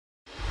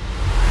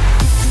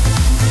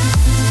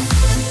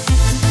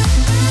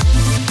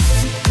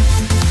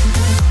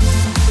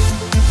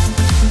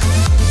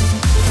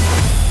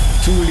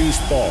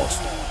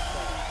Sports.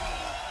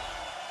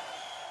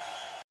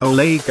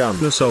 Ole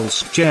Gunnar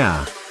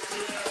Solskjaer.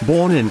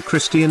 Born in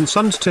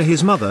Kristiansand to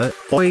his mother,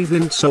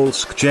 Oyvind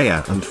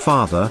Solskjaer, and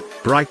father,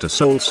 Brita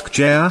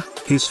Solskjaer,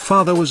 his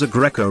father was a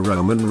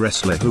Greco-Roman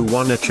wrestler who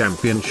won a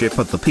championship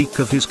at the peak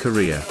of his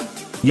career.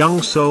 Young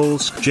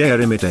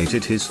Solskjaer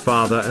imitated his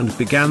father and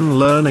began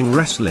learning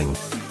wrestling.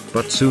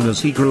 But soon as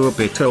he grew a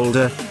bit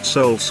older,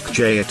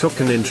 Solskjaer took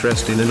an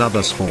interest in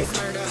another sport,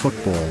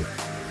 football.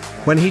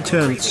 When he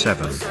turned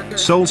 7,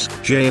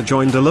 Solskjaer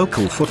joined a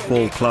local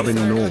football club in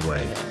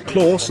Norway,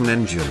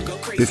 Klaasen,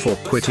 before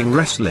quitting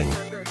wrestling.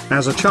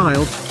 As a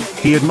child,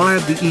 he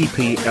admired the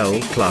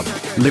EPL club,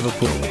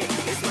 Liverpool.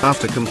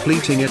 After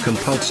completing a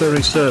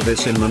compulsory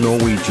service in the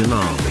Norwegian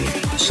army,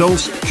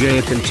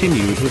 Solskjaer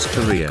continued his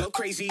career.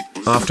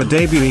 After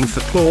debuting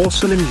for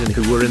Klaasen,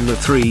 who were in the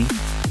 3.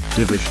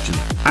 Division,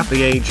 at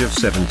the age of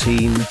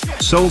 17,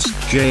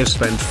 Solskjaer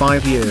spent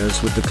 5 years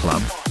with the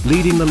club,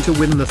 leading them to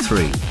win the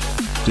 3.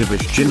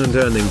 Division and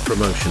earning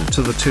promotion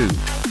to the 2.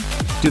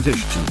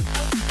 Division.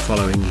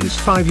 Following his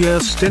 5-year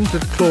stint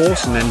at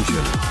Klaasen,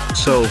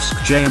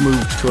 Solskjaer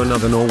moved to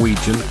another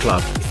Norwegian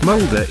club,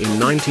 Molde, in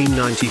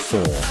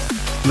 1994.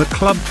 The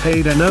club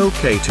paid an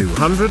OK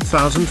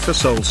 200,000 for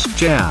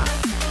Solskjaer.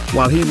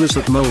 While he was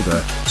at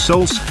Molde,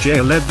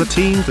 Solskjaer led the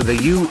team to the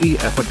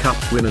UEFA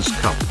Cup Winners'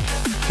 Cup.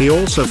 He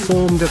also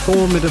formed a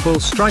formidable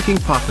striking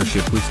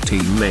partnership with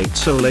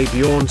teammates Ole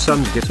Gunnar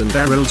Solskjaer and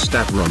Arild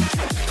Stavrum.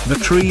 The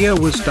trio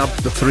was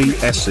dubbed the 3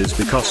 S's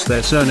because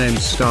their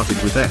surnames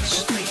started with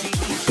S.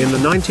 In the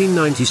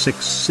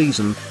 1996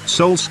 season,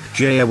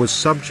 Solskjaer was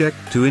subject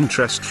to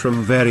interest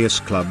from various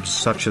clubs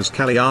such as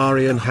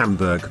Cagliari and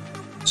Hamburg.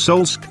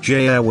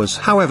 Solskjaer was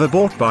however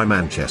bought by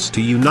Manchester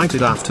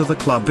United after the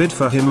club bid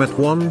for him at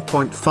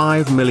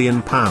 £1.5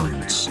 million.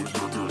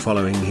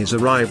 Following his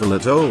arrival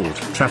at Old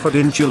Trafford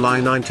in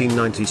July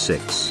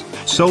 1996,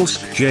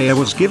 Solskjaer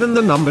was given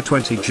the number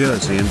 20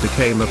 jersey and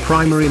became a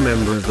primary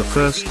member of the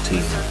first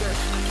team.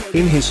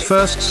 In his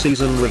first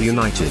season with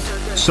United,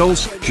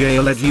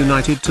 Solskjaer led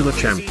United to the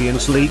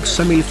Champions League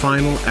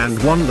semi-final and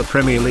won the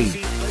Premier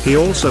League. He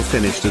also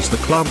finished as the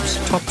club's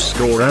top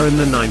scorer in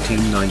the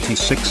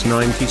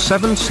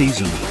 1996-97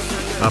 season.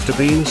 After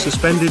being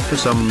suspended for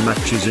some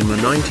matches in the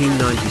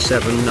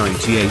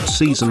 1997-98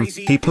 season,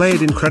 he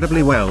played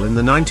incredibly well in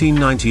the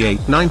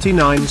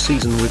 1998-99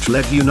 season, which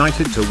led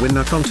United to win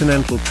a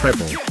continental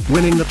treble,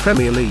 winning the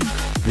Premier League,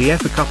 the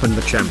FA Cup and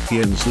the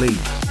Champions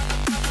League.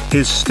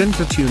 His stint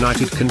at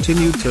United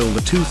continued till the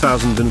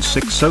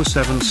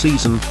 2006-07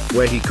 season,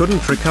 where he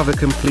couldn't recover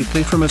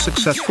completely from a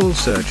successful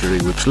surgery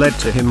which led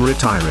to him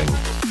retiring.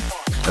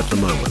 At the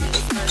moment,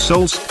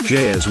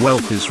 Solskjaer's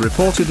wealth is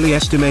reportedly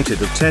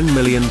estimated at £10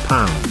 million,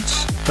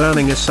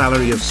 earning a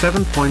salary of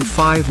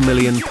 £7.5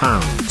 million,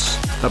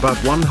 about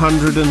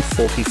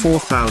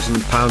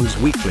 £144,000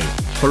 weekly,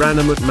 per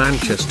annum at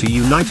Manchester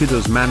United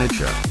as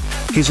manager.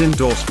 His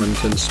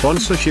endorsement and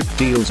sponsorship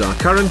deals are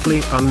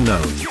currently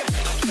unknown.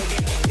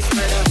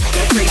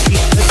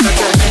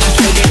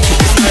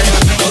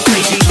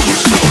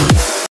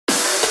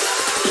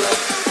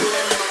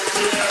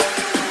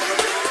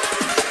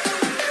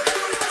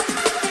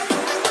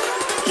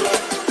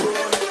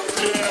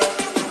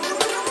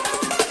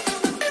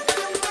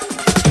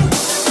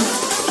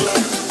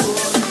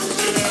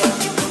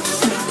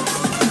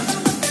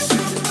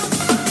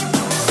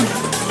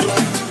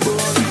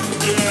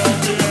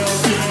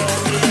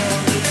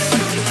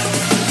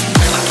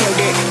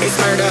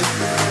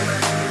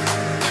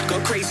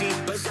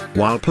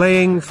 While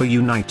playing for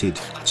United,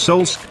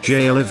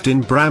 Solskjaer lived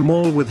in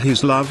Bramall with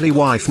his lovely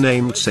wife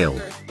named Sil.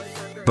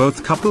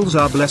 Both couples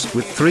are blessed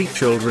with 3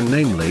 children,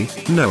 namely,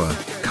 Noah,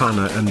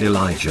 Connor and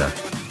Elijah.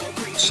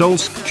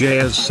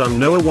 Solskjaer's son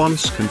Noah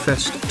once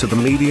confessed to the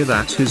media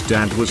that his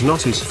dad was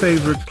not his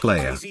favorite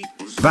player.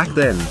 Back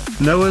then,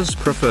 Noah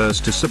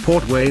prefers to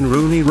support Wayne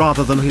Rooney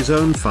rather than his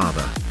own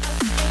father.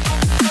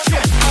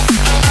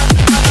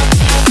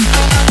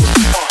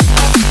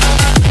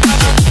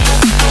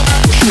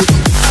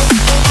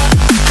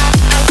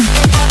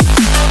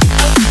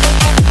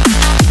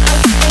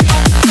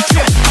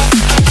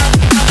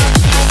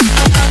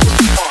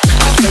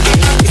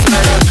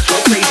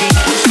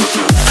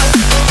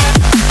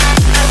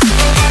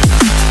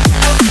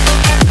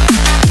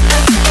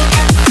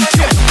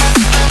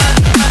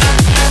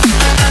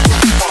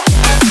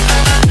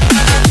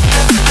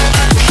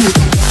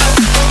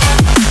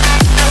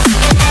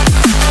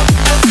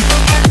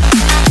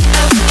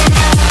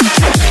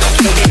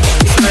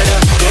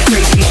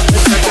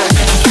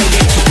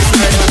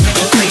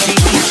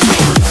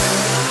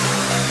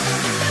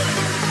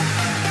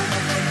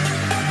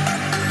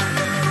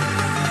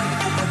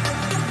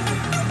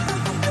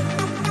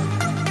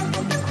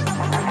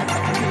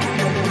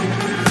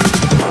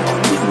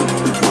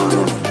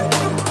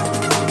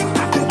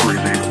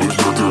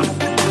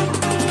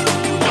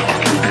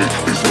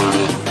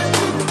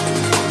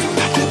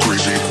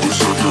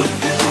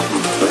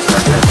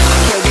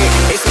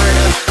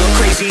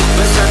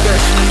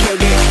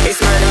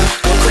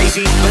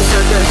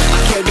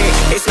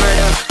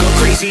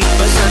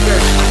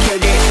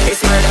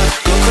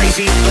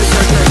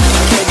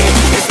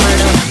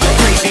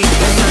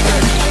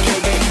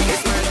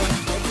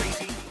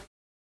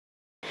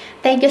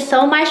 Thank you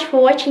so much for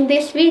watching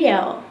this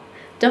video.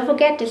 Don't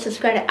forget to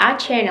subscribe to our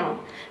channel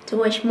to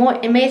watch more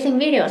amazing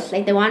videos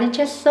like the one you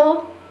just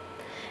saw.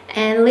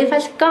 And leave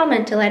us a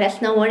comment to let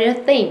us know what you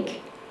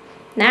think.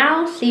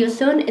 Now, see you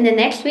soon in the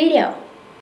next video.